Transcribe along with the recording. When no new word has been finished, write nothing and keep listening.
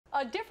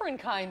A different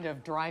kind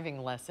of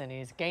driving lesson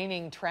is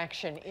gaining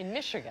traction in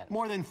Michigan.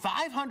 More than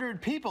 500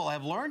 people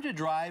have learned to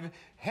drive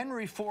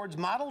Henry Ford's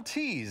Model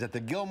Ts at the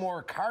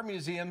Gilmore Car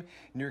Museum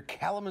near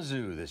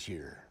Kalamazoo this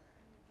year.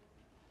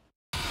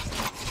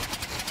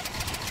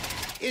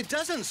 It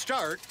doesn't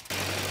start,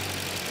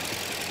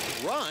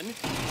 run,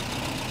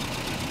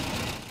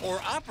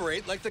 or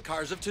operate like the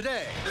cars of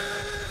today.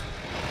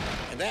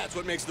 And that's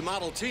what makes the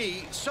Model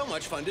T so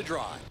much fun to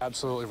drive.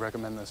 Absolutely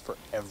recommend this for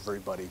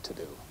everybody to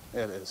do.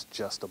 It is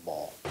just a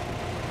ball.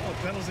 Well,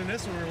 pedals in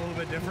this one are a little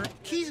bit different.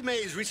 Keith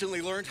Mays recently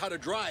learned how to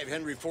drive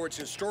Henry Ford's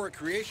historic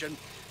creation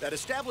that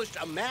established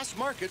a mass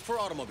market for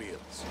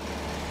automobiles.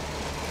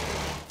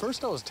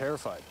 First, I was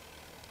terrified.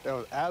 I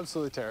was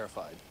absolutely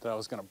terrified that I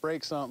was going to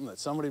break something, that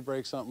somebody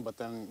break something, but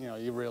then,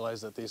 you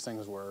realize that these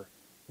things were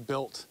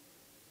built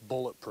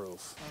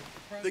bulletproof.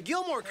 The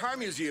Gilmore Car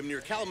Museum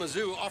near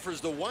Kalamazoo offers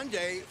the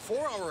one-day,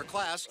 4-hour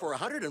class for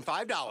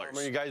 $105.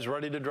 Are you guys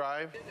ready to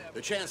drive?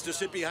 The chance to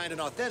sit behind an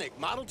authentic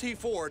Model T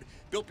Ford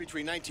built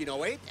between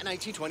 1908 and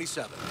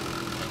 1927.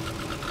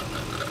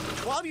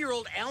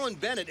 12-year-old Alan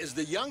Bennett is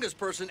the youngest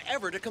person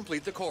ever to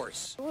complete the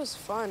course. It was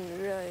fun,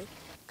 really,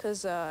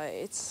 because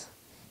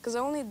I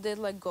only did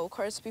like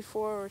go-karts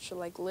before, which are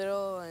like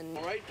little and...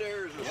 Right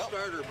there is a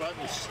starter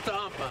button,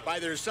 stomp on. By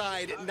their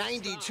side,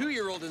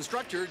 92-year-old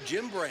instructor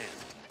Jim Brand.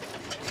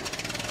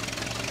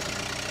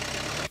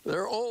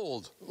 They're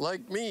old,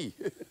 like me.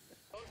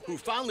 Who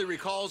fondly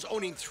recalls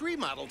owning 3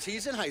 Model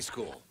Ts in high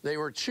school. They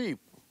were cheap.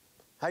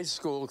 High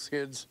school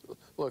kids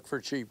look for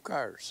cheap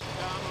cars.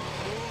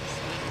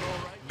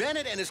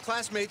 Bennett and his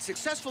classmates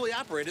successfully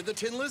operated the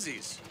Tin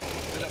Lizzies.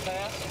 Did it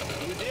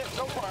pass? You did,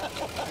 so far.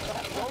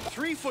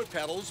 3 foot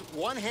pedals,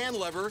 1 hand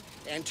lever,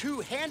 and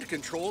 2 hand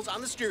controls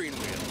on the steering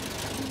wheel.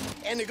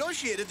 And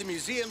negotiated the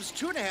museum's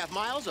 2.5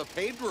 miles of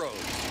paved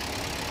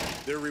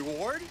roads. Their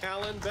reward?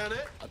 Alan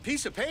Bennett. A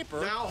piece of paper.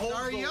 Now holds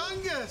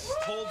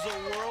holds a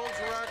world's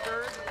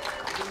record.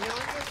 The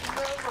youngest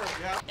ever.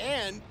 Yeah.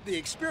 And the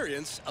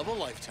experience of a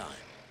lifetime.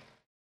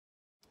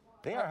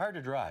 They are hard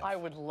to drive. I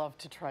would love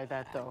to try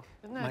that, though.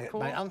 Isn't that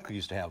cool? My uncle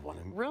used to have one.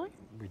 Really?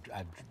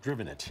 I've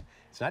driven it.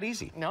 It's not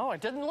easy. No,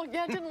 it didn't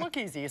look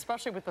easy,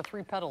 especially with the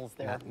 3 pedals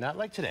there. Not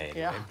like today.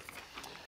 Yeah. Anyway.